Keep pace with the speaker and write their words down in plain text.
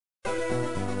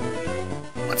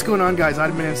What's going on, guys?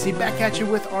 OddManPlays back at you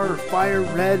with our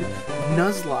FireRed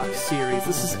Nuzlocke series.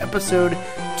 This is episode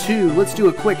 2. Let's do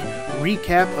a quick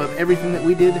recap of everything that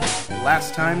we did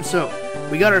last time. So,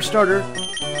 we got our starter,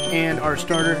 and our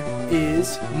starter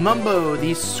is Mumbo,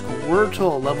 the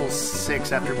Squirtle, level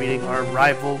 6 after beating our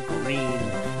rival Green.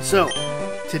 So,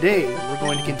 today we're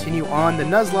going to continue on. The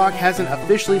Nuzlocke hasn't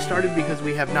officially started because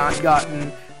we have not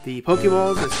gotten the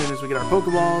Pokeballs. As soon as we get our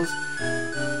Pokeballs,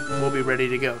 we'll be ready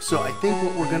to go. So I think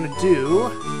what we're going to do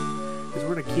is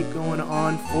we're going to keep going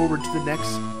on forward to the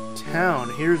next town.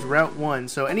 Here's Route 1.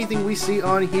 So anything we see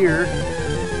on here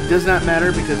does not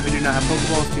matter because we do not have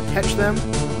Pokeballs to catch them.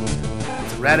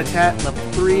 It's a Rattata,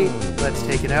 level 3. Let's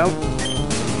take it out.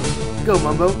 Go,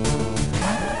 Mumbo.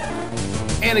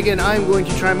 And again, I'm going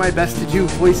to try my best to do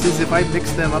voices. If I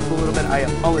mix them up a little bit, I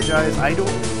apologize. I don't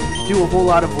do a whole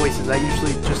lot of voices. I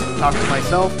usually just talk to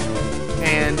myself.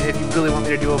 And if you really want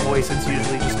me to do a voice, it's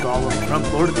usually just Gollum from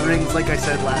Lord of the Rings, like I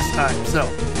said last time. So,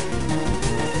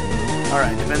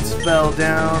 alright, defense fell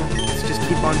down. Let's just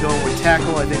keep on going with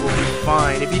tackle. I think we'll be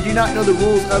fine. If you do not know the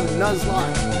rules of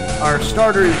Nuzlocke, our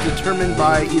starter is determined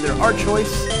by either our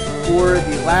choice or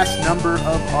the last number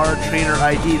of our trainer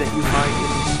ID that you find in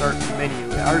the start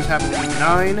menu. Ours happened to be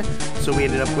 9, so we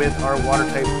ended up with our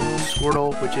water-type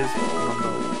Squirtle, which is Mumbo.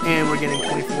 And we're getting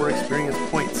 24 experience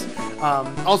points.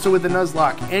 Also with the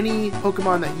Nuzlocke, any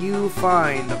Pokemon that you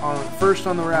find first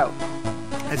on the route,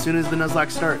 as soon as the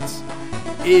Nuzlocke starts,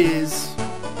 is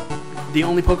the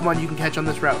only Pokemon you can catch on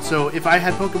this route. So if I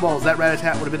had Pokeballs, that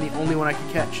Rattata would have been the only one I could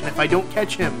catch. And if I don't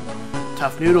catch him,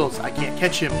 Tough Noodles, I can't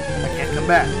catch him. I can't come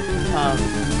back.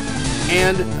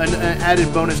 And an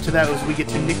added bonus to that was we get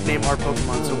to nickname our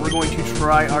Pokemon. So we're going to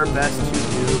try our best to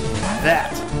do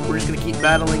that. We're just going to keep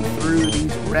battling through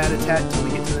these Rattata until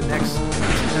we get to the next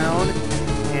town,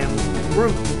 and we're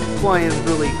flying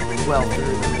really well through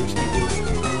the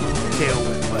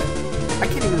Tailwind, but I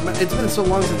can't even remember. It's been so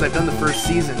long since I've done the first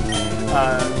season,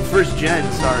 first gen,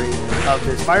 sorry, of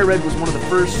this. FireRed was one of the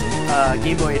first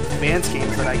Game Boy Advance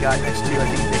games that I got next to, I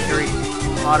think, the Harry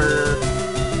Potter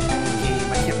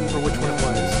game. I can't remember which one it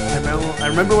was. I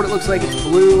remember what it looks like. It's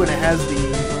blue, and it has the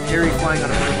Harry flying on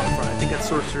a broom on front. I think that's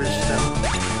Sorcerer's Stone.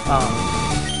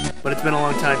 But it's been a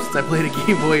long time since I played a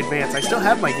Game Boy Advance. I still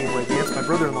have my Game Boy Advance. My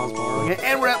brother-in-law's borrowing it.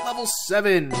 And we're at level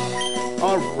 7.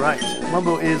 Alright.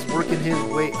 Mumbo is working his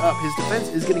way up. His defense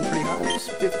is getting pretty high. It's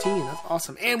 15. That's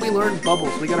awesome. And we learned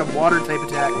Bubbles. We got a water-type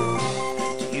attack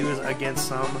to use against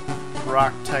some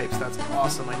rock types. That's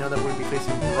awesome. I know that we're going to be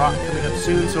facing rock coming up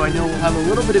soon, so I know we'll have a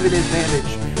little bit of an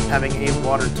advantage having a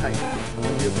water type. I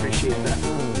really appreciate that.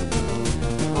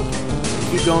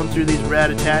 Okay. Keep going through these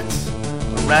Rattatas.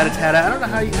 Rattata. I don't know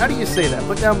how do you say that.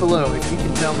 Put down below if you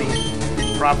can tell me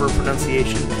the proper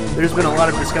pronunciation. There's been a lot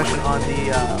of discussion on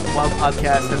the Wild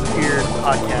Podcast Has Appeared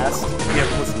podcast. If you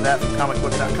haven't listened to that from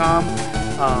comicbook.com,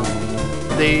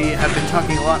 they have been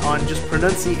talking a lot on just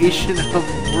pronunciation of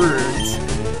words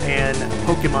and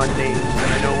Pokemon names.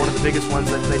 And I know one of the biggest ones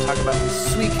that they talk about is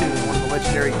Suicune, one of the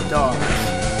legendary dogs.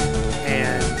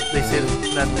 And they say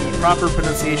that the proper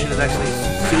pronunciation is actually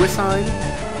Suicide,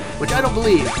 which I don't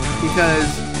believe, because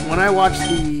when I watched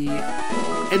the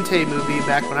Entei movie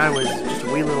back when I was just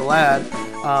a wee little lad,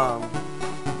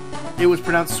 it was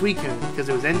pronounced Suicune, because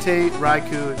it was Entei,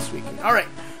 Raikou, and Suicune. Alright,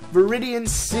 Viridian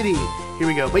City. Here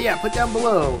we go. But yeah, put down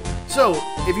below. So,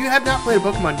 if you have not played a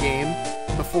Pokemon game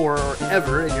before or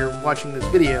ever, and you're watching this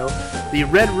video, the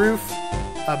red roof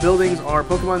buildings are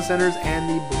Pokemon centers, and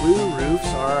the blue roofs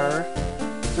are...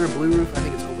 Is there a blue roof? I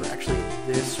think it's over actually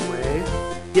this way.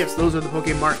 Yes, those are the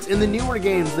Pokemarts. In the newer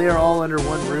games, they are all under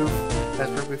one roof. That's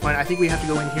perfectly fine. I think we have to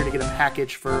go in here to get a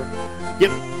package for...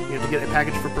 Yep, you have to get a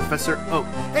package for Professor Oak.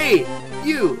 Hey,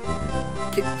 you!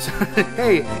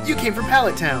 Hey, you came from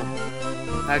Pallet Town.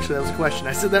 Actually, that was a question.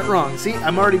 I said that wrong. See,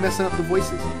 I'm already messing up the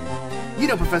voices. You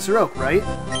know Professor Oak, right?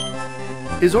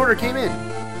 His order came in.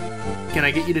 Can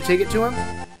I get you to take it to him?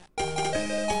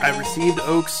 I received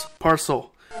Oak's parcel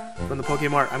from the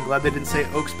Pokemart. I'm glad they didn't say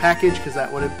Oak's package, because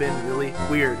that would have been really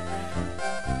weird.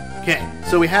 Okay,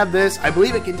 so we have this. I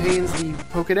believe it contains the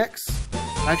Pokedex.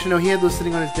 Actually, no, he had this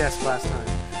sitting on his desk last time.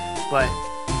 But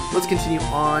let's continue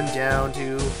on down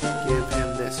to give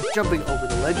him this. Jumping over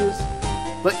the ledges.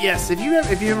 But yes, if you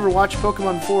ever watched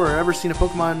Pokemon before or ever seen a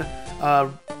Pokemon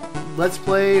Let's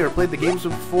Play or played the games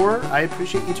before, I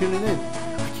appreciate you tuning in.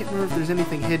 I can't remember if there's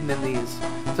anything hidden in these.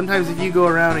 Sometimes if you go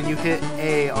around and you hit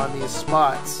A on these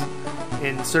spots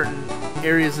in certain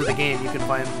areas of the game, you can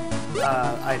find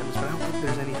items, but I don't think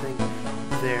there's anything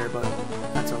there, but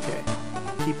that's okay.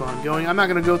 Keep on going. I'm not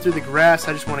going to go through the grass,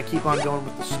 I just want to keep on going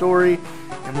with the story,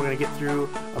 and and we're gonna get through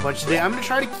a bunch today. I'm gonna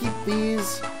try to keep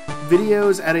these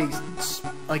videos at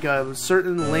a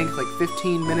certain length, like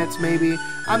 15 minutes maybe.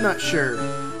 I'm not sure,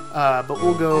 but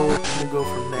we'll go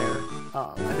from there.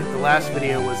 I think the last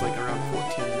video was like around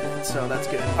 14 minutes, so that's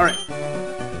good. All right.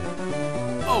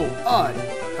 Oh, Odd,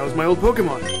 how's my old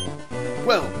Pokemon?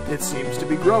 Well, it seems to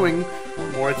be growing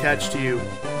more attached to you.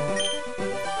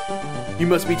 You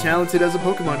must be talented as a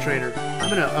Pokemon trainer. I'm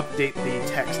gonna update the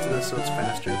text to this so it's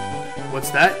faster.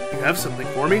 What's that? You have something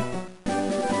for me?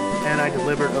 And I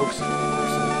delivered Oak's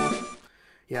person.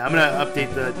 Yeah, I'm gonna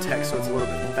update the text so it's a little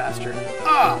bit faster.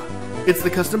 Ah! It's the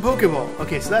custom Pokeball.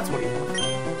 Okay, so that's what he wanted.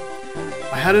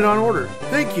 I had it on order.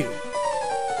 Thank you.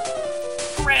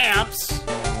 Gramps!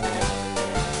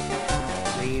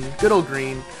 Green. Good old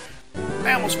Green.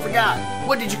 I almost forgot.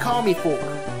 What did you call me for?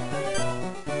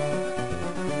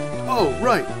 Oh,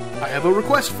 right. I have a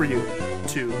request for you.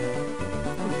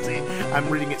 See, I'm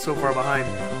reading it so far behind.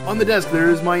 On the desk, there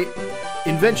is my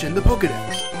invention, the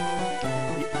Pokedex.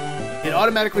 It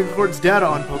automatically records data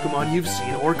on Pokemon you've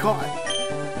seen or caught.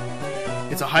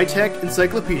 It's a high-tech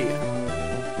encyclopedia.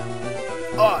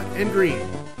 Odd and Green.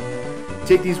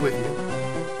 Take these with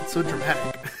you. It's so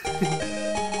dramatic.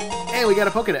 Hey, we got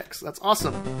a Pokedex. That's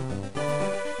awesome.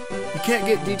 You can't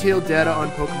get detailed data on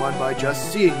Pokemon by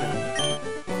just seeing them.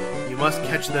 You must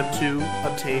catch them to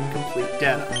obtain complete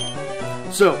data.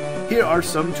 So, here are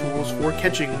some tools for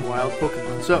catching wild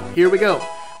Pokemon. So, here we go.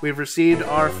 We've received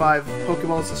our 5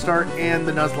 Pokeballs to start, and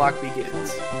the Nuzlocke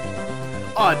begins.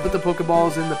 Odd, put the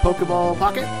Pokeballs in the Pokeball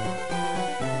pocket.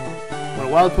 When a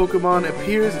wild Pokemon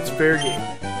appears, it's fair game.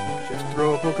 Just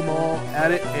throw a Pokeball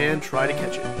at it and try to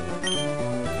catch it.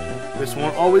 This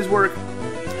won't always work.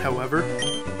 However,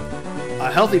 a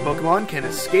healthy Pokemon can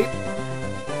escape.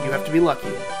 You have to be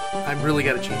lucky. I've really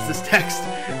got to change this text.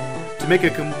 To make a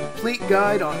complete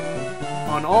guide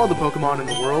on all the Pokemon in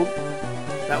the world,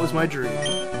 that was my dream.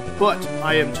 But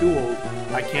I am too old.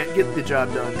 I can't get the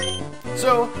job done.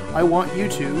 So, I want you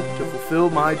two to fulfill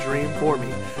my dream for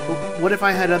me. But what if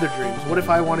I had other dreams? What if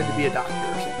I wanted to be a doctor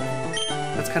or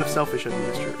something? That's kind of selfish of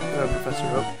you, Professor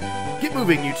Oak. Get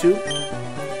moving, you two.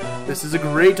 This is a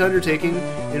great undertaking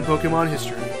in Pokemon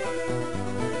history.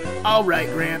 Alright,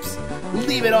 Gramps.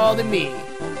 Leave it all to me.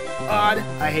 Odd,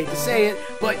 I hate to say it,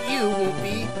 but you won't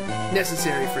be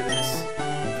necessary for this.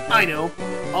 I know.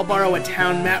 I'll borrow a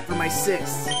town map for my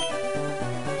 6th.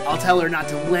 I'll tell her not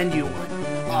to lend you one.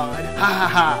 Odd. Ha ha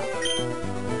ha.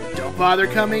 Don't bother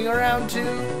coming around to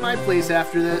my place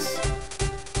after this.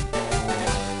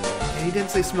 And he didn't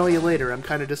say smell you later. I'm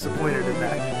kind of disappointed in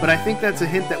that. But I think that's a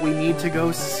hint that we need to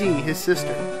go see his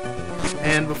sister.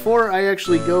 And before I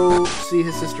actually go see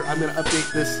his sister, I'm going to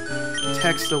update this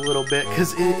text a little bit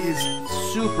because it is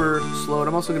super slow. And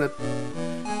I'm also going to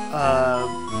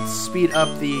speed up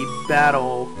the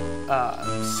battle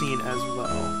scene as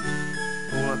well.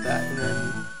 I want that. And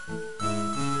then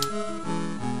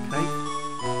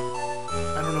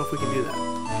I don't know if we can do that.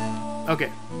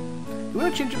 Okay. Do we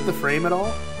want to change up the frame at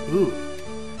all? Ooh.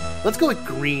 Let's go with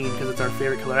green because it's our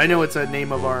favorite color. I know it's a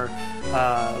name of our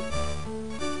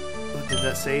did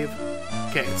that save?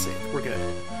 Okay, it's saved. We're good.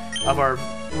 Of our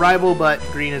rival, but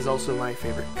green is also my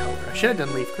favorite color. I should have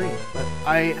done leaf green, but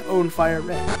I own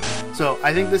FireRed. So,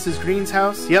 I think this is Green's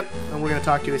house. Yep, and we're going to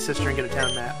talk to his sister and get a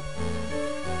town map.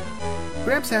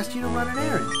 Gramps asked you to run an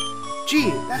errand. Gee,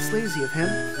 that's lazy of him.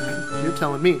 You're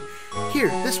telling me. Here,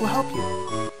 this will help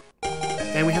you.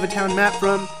 And we have a town map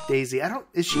from Daisy.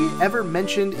 Is she ever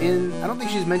mentioned in... I don't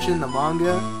think she's mentioned in the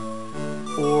manga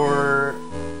or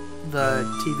the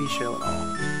TV show at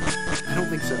all. I don't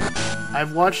think so.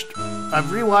 I've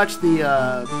rewatched the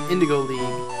Indigo League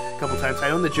a couple times. I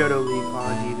own the Johto League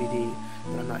on DVD,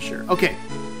 but I'm not sure. Okay.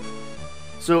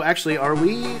 So actually, are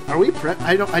we prepped?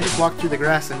 I just walked through the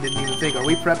grass and didn't even think. Are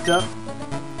we prepped up?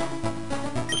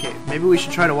 Okay, maybe we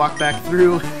should try to walk back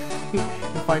through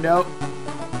and find out.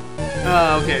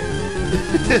 Okay.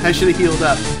 I should have healed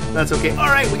up. That's okay.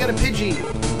 Alright, we got a Pidgey.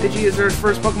 Pidgey is our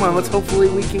first Pokemon. Let's hopefully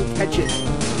we can catch it.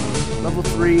 Level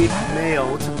 3 male.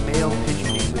 What's a male Pidgey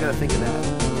name? We gotta think of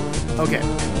that. Okay.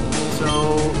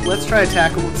 So let's try a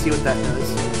tackle and see what that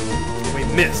does. We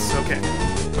miss. Okay.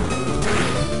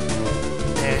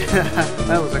 And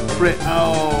that was a crit.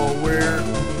 Oh,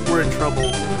 we're in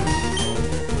trouble.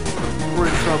 We're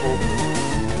in trouble.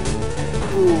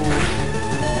 Ooh.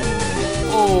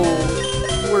 Oh,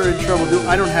 we're in trouble.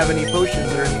 I don't have any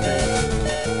potions or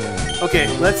anything. Okay,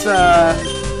 let's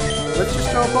just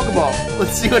throw a Pokeball.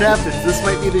 Let's see what happens. This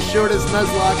might be the shortest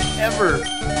Nuzlocke ever.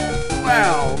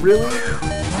 Wow, really?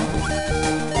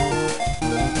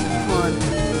 Come on.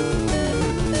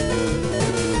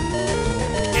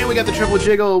 And we we got the triple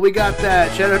jiggle. We got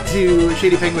that. Shout out to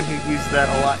Shady Penguin who used that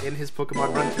a lot in his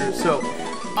Pokemon run-through. So,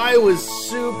 I was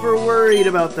super worried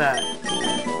about that.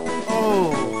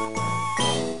 Oh.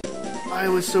 I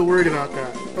was so worried about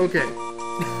that. Okay.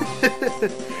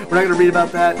 We're not going to read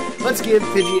about that. Let's give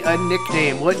Pidgey a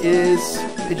nickname. What is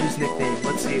Pidgey's nickname?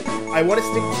 Let's see. I want to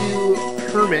stick to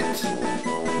Hermit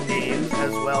names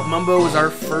as well. Mumbo was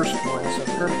our first one, so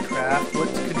Hermitcraft. What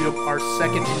could be our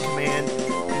second in command?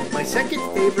 My second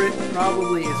favorite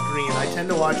probably is Green. I tend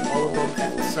to watch all of them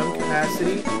at some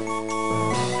capacity.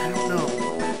 I don't know.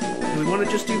 Do we want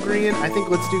to just do Green? I think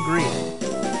let's do Green.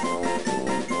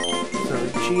 So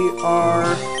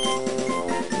G-R-I-A-N.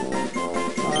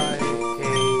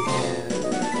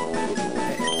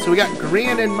 So we got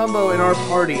Green and Mumbo in our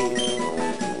party.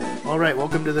 Alright,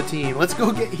 welcome to the team. Let's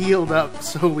go get healed up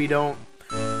so we don't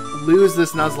lose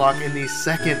this Nuzlocke in the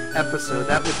second episode.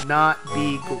 That would not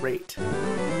be great.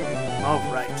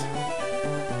 Alright.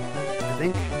 I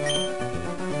think...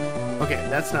 Okay,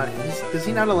 that's not it. Does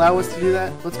he not allow us to do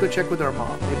that? Let's go check with our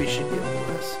mom. Maybe she'd be able to do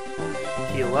this.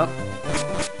 Heal up.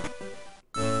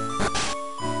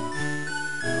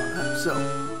 So...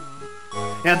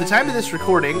 Now, at the time of this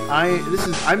recording,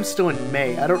 I'm still in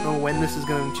May. I don't know when this is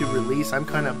going to release. I'm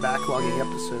kind of backlogging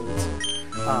episodes.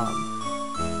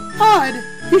 Odd!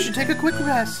 You should take a quick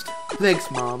rest.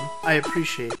 Thanks, Mom. I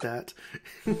appreciate that.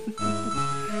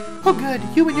 Oh, good.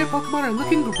 You and your Pokemon are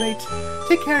looking great.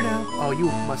 Take care now. Oh, you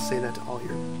must say that to all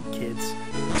your kids.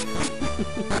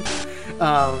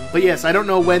 But yes, I don't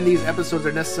know when these episodes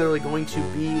are necessarily going to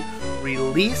be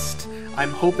released. I'm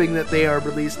hoping that they are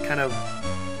released kind of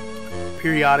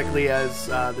periodically as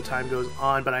the time goes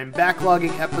on, but I'm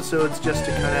backlogging episodes just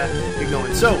to kind of get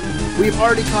going. So, we've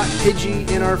already caught Pidgey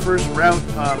in our first route,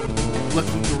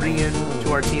 looking green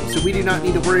to our team, so we do not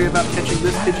need to worry about catching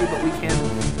this Pidgey, but we can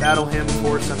battle him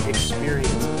for some experience. I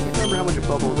can't remember how much a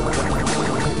bubble was.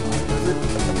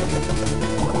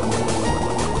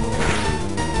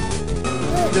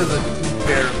 It does a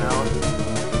fair amount,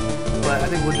 but I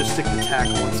think we'll just stick to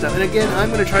tackle and stuff. And again, I'm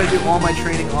going to try to do all my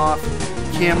training off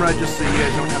camera just so you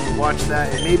guys don't have to watch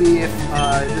that. And maybe if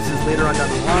this is later on down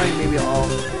the line, maybe I'll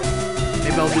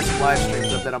do some live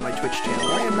streams of that on my Twitch channel.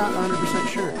 I am not 100%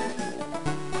 sure.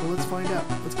 So let's find out.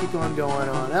 Let's keep going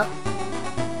on up.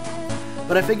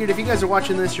 But I figured if you guys are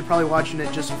watching this, you're probably watching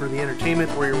it just for the entertainment,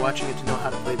 or you're watching it to know how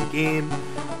to play the game.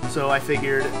 So I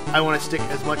figured I want to stick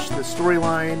as much to the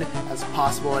storyline as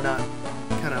possible and not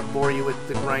kind of bore you with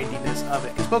the grindiness of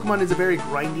it. Because Pokemon is a very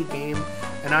grindy game,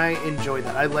 and I enjoy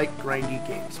that. I like grindy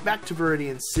games. Back to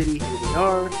Viridian City, here we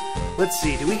are. Let's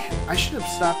see, I should have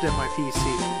stopped at my PC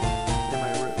in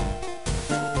my room.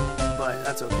 But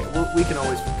that's okay. We can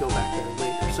always go back there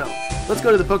later. So, let's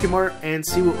go to the Pokemart and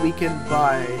see what we can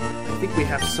buy. I think we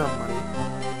have some money.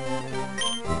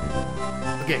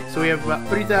 Okay, so we have about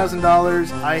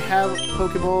 $3,000. I have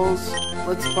Pokeballs.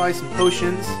 Let's buy some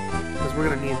potions, because we're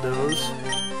going to need those.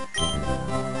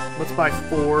 Let's buy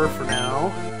 4 for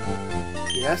now.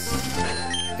 Yes.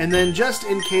 And then just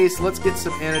in case, let's get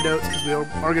some antidotes, because we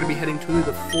are going to be heading to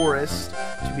the forest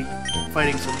to be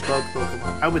fighting some bug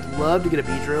Pokemon. I would love to get a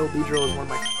Beedrill. Beedrill is one of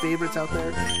my favorites out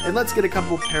there. And let's get a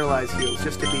couple Paralyzed heals,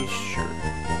 just to be sure.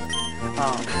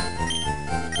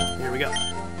 Here we go.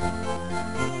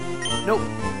 Nope,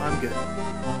 I'm good.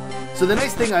 So the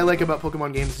nice thing I like about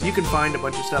Pokemon games is you can find a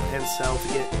bunch of stuff and sell to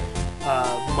get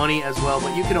money as well,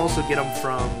 but you can also get them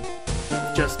from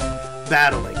just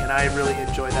battling, and I really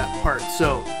enjoy that part.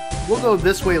 So we'll go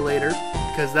this way later,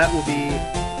 because that will be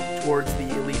towards the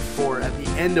Elite Four at the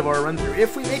end of our run-through,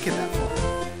 if we make it that far.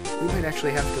 We might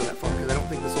actually have to go that far, because I don't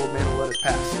think this old man will let us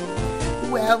pass.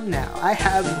 Well, now, I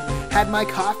have had my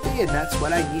coffee, and that's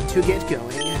what I need to get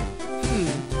going.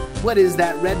 What is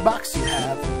that red box you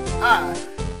have? Ah,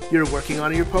 you're working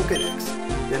on your Pokedex.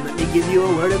 Then let me give you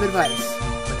a word of advice.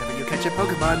 Whenever you catch a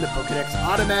Pokemon, the Pokedex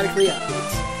automatically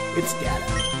updates its data.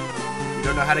 You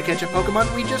don't know how to catch a Pokemon?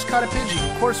 We just caught a Pidgey.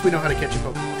 Of course we know how to catch a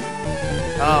Pokemon.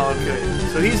 Oh, okay.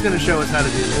 So he's going to show us how to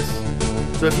do this.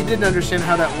 So if you didn't understand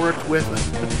how that worked with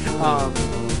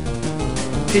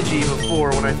Pidgey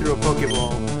before when I threw a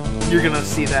Pokeball, you're going to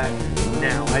see that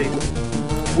now. I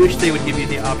wish they would give you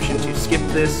the option to skip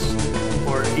this,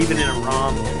 or even in a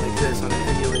ROM like this on an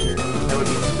emulator. That would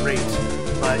be great.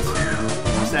 But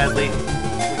sadly, we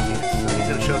can't. So he's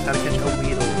going to show us how to catch a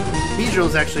Weedle. Beedrill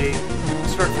is actually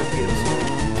start from Weedle. So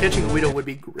catching a Weedle would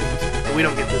be great. But we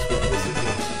don't get this Weedle. This is good.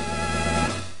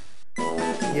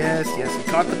 Yes, you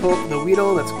caught the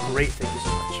Weedle. That's great. Thank you so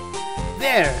much.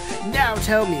 There! Now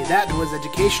tell me, that was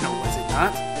educational, was it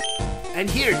not? And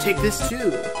here, take this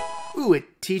too. Ooh,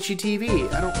 it Teachy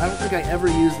TV. I don't think I ever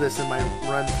used this in my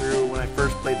run through when I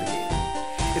first played the game.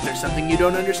 If there's something you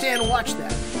don't understand, watch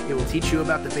that. It will teach you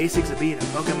about the basics of being a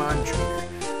Pokemon trainer.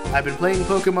 I've been playing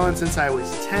Pokemon since I was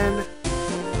 10.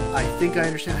 I think I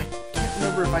understand. I can't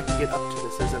remember if I can get up to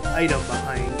this. There's an item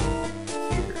behind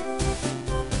here.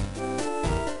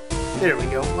 There we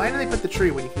go. Why did they put the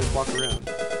tree when you can just walk around?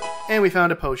 And we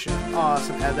found a potion.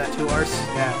 Awesome. Add that to our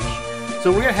stash. So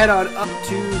we're going to head on up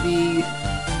to the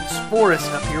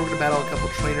Forest up here. We're going to battle a couple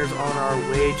trainers on our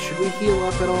way. Should we heal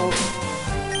up at all?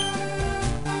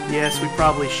 Yes, we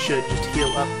probably should just heal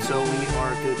up so we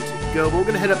are good to go. But we're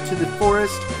going to head up to the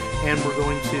forest, and we're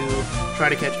going to try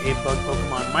to catch a bug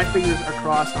Pokemon. My fingers are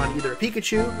crossed on either a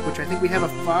Pikachu, which I think we have a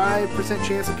 5%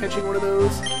 chance of catching one of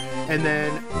those, and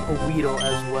then a Weedle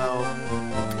as well.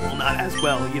 Well, not as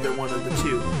well, either one of the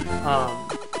two.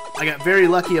 I got very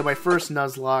lucky at my first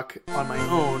Nuzlocke on my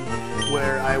own,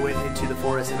 where I went into the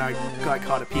forest and I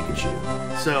caught a Pikachu.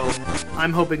 So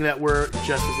I'm hoping that we're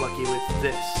just as lucky with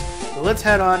this. So let's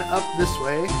head on up this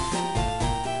way,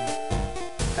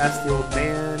 past the old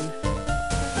man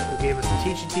who gave us the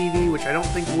Teachy TV, which I don't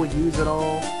think we'll use at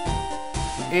all,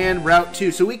 and Route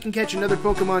 2. So we can catch another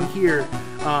Pokemon here.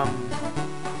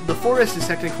 The forest is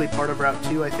technically part of Route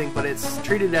 2, I think, but it's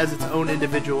treated as its own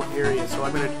individual area. So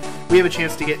we have a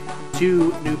chance to get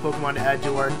 2 new Pokemon to add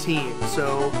to our team.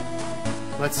 So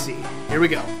let's see. Here we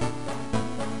go.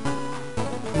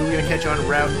 Who are we going to catch on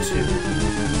Route 2?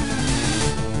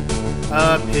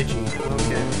 Pidgey.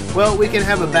 Okay. Well, we can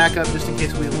have a backup just in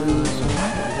case we lose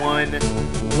one.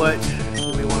 What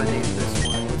do we want to name this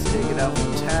one? Let's take it out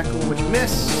from Tackle, which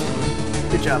missed.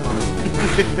 Good job, Mom.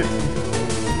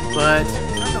 But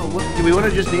I don't know. Do we want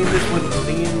to just name this one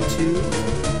Lean 2?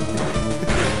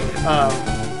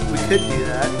 We could do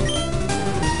that.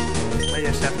 I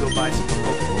just have to go buy some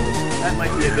Pokeballs. That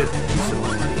might be a good use of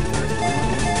money.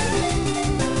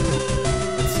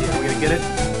 Let's see. Are we gonna get it?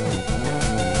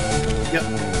 Yep.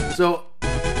 So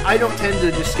I don't tend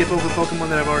to just skip over Pokemon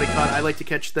that I've already caught. I like to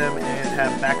catch them and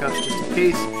have backups just in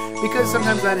case, because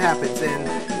sometimes that happens. And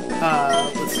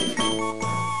let's see.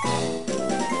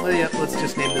 Well, yeah, let's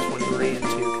just name this one Rain 2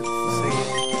 because it's the same.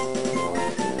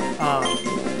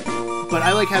 But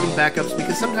I like having backups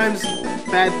because sometimes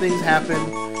bad things happen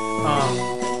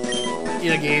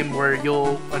in a game where a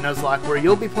Nuzlocke where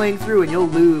you'll be playing through and you'll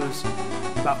lose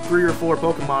about 3 or 4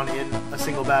 Pokemon in a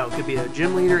single battle. It could be a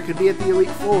gym leader, it could be at the Elite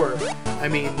Four. I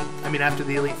mean, after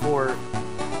the Elite Four,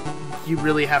 you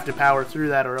really have to power through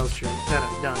that, or else you're kind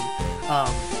of done.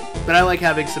 But I like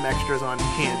having some extras on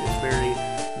hand. It's very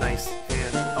nice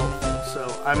and helpful.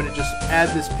 So I'm going to just add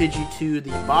this Pidgey to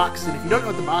the box. And if you don't know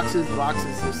what the box is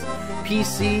this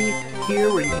PC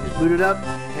here where you can just boot it up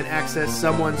and access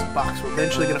someone's box. We're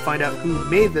eventually going to find out who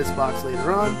made this box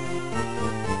later on.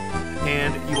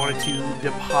 And you wanted to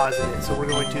deposit it. So we're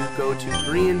going to go to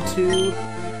Green 2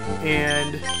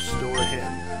 and store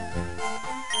him.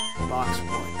 Box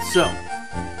 1. So,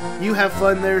 you have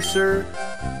fun there, sir.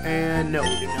 And no,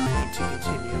 we do not need to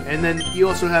continue. And then you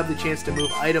also have the chance to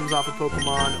move items off of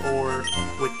Pokemon or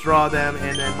withdraw them.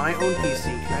 And then my own PC.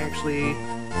 Can I actually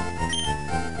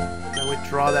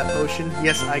withdraw that potion?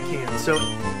 Yes, I can. So,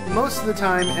 most of the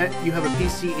time, you have a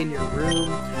PC in your room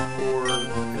or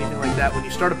anything like that when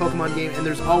you start a Pokemon game, and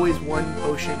there's always one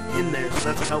potion in there.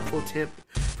 So that's a helpful tip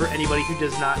for anybody who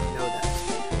does not know that.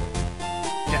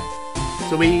 Okay,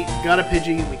 so we got a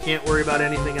Pidgey. We can't worry about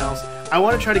anything else. I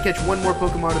want to try to catch one more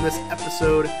Pokemon in this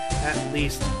episode, at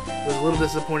least. It was a little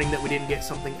disappointing that we didn't get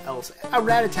something else. A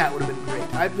Rattata would have been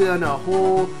great. I've done a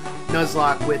whole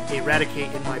Nuzlocke with a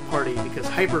Raticate in my party because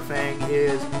Hyper Fang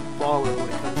is baller when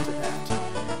it comes to that.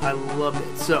 I loved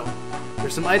it. So,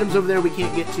 there's some items over there we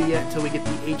can't get to yet until we get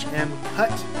the HM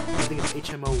cut. I think it's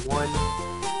HM01.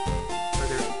 Are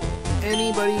there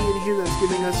anybody in here that's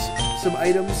giving us some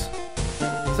items?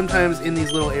 Sometimes in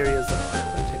these little areas that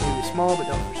are relatively small but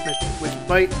don't respect which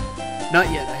bite.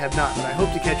 Not yet, I have not, but I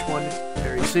hope to catch one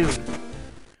very soon.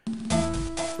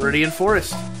 Viridian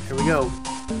Forest. Here we go.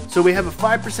 So we have a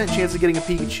 5% chance of getting a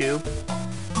Pikachu.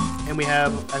 And we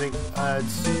have, I think,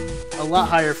 it's a lot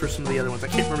higher for some of the other ones. I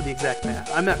can't remember the exact math.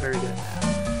 I'm not very good at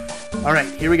math.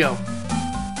 Alright, here we go.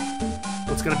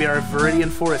 What's going to be our Viridian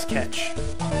Forest catch?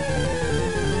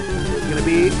 It's going to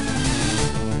be...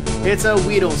 It's a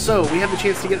Weedle. So, we have the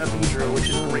chance to get a Beedrill, which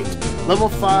is great. Level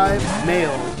 5,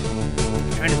 male.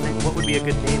 I'm trying to think what would be a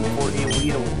good name for a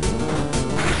Weedle.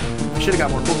 I should have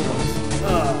got more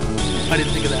Pokeballs. I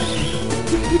didn't think of that.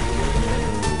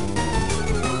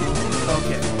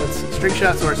 Okay, let's see. String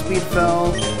Shot, so our speed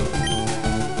fell.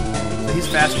 So he's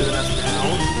faster than us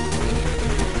now.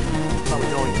 Probably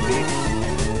going to be.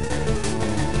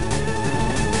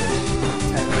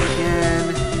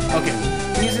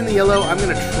 the yellow. I'm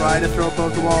going to try to throw a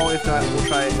Pokeball. If not, we'll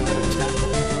try another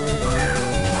tackle.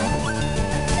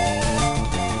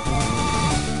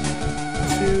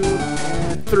 2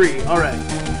 and 3. Alright.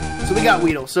 So we got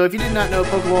Weedle. So if you did not know,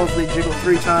 Pokeballs, they jiggle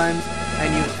 3 times,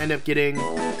 and you end up getting the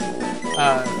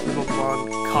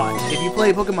Pokemon caught. If you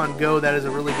play Pokemon Go, that is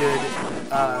a really good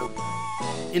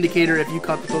indicator if you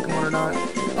caught the Pokemon or not.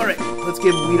 Alright, let's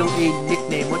give Weedle a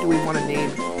nickname. What do we want to name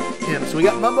him? So we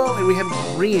got Mumbo and we have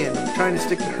Rian. Trying to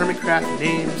stick to Hermitcraft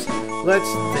names.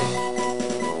 Let's think.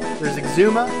 There's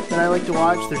Exuma that I like to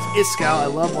watch. There's Iskall. I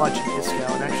love watching Iskall.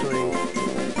 And actually,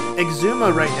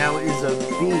 Exuma right now is a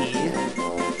V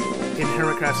in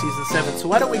Hermitcraft Season 7. So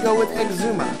why don't we go with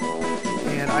Exuma?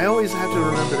 And I always have to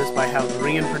remember this by how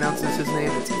Rian pronounces his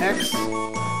name. It's X-I-Z-M-N-A.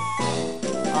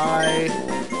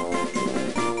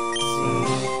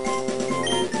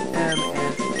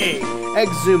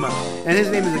 Exuma. And his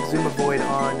name is Exuma Void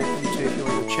on YouTube if you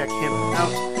want to check him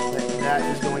out. That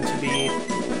is going to be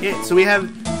it. So we have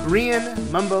Rian,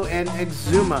 Mumbo, and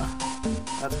Exuma.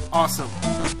 That's awesome.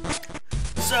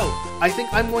 So, I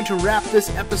think I'm going to wrap this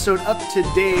episode up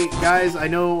today, guys. I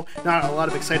know not a lot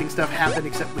of exciting stuff happened,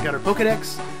 except we got our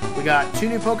Pokedex. We got 2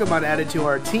 new Pokemon added to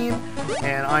our team,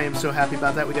 and I am so happy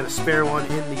about that. We got a spare one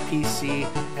in the PC,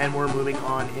 and we're moving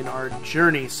on in our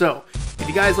journey. So, if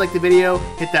you guys like the video,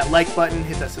 hit that like button,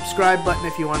 hit that subscribe button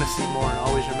if you want to see more, and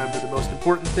always remember the most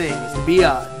important thing is to be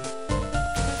odd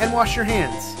and wash your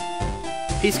hands.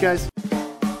 Peace, guys.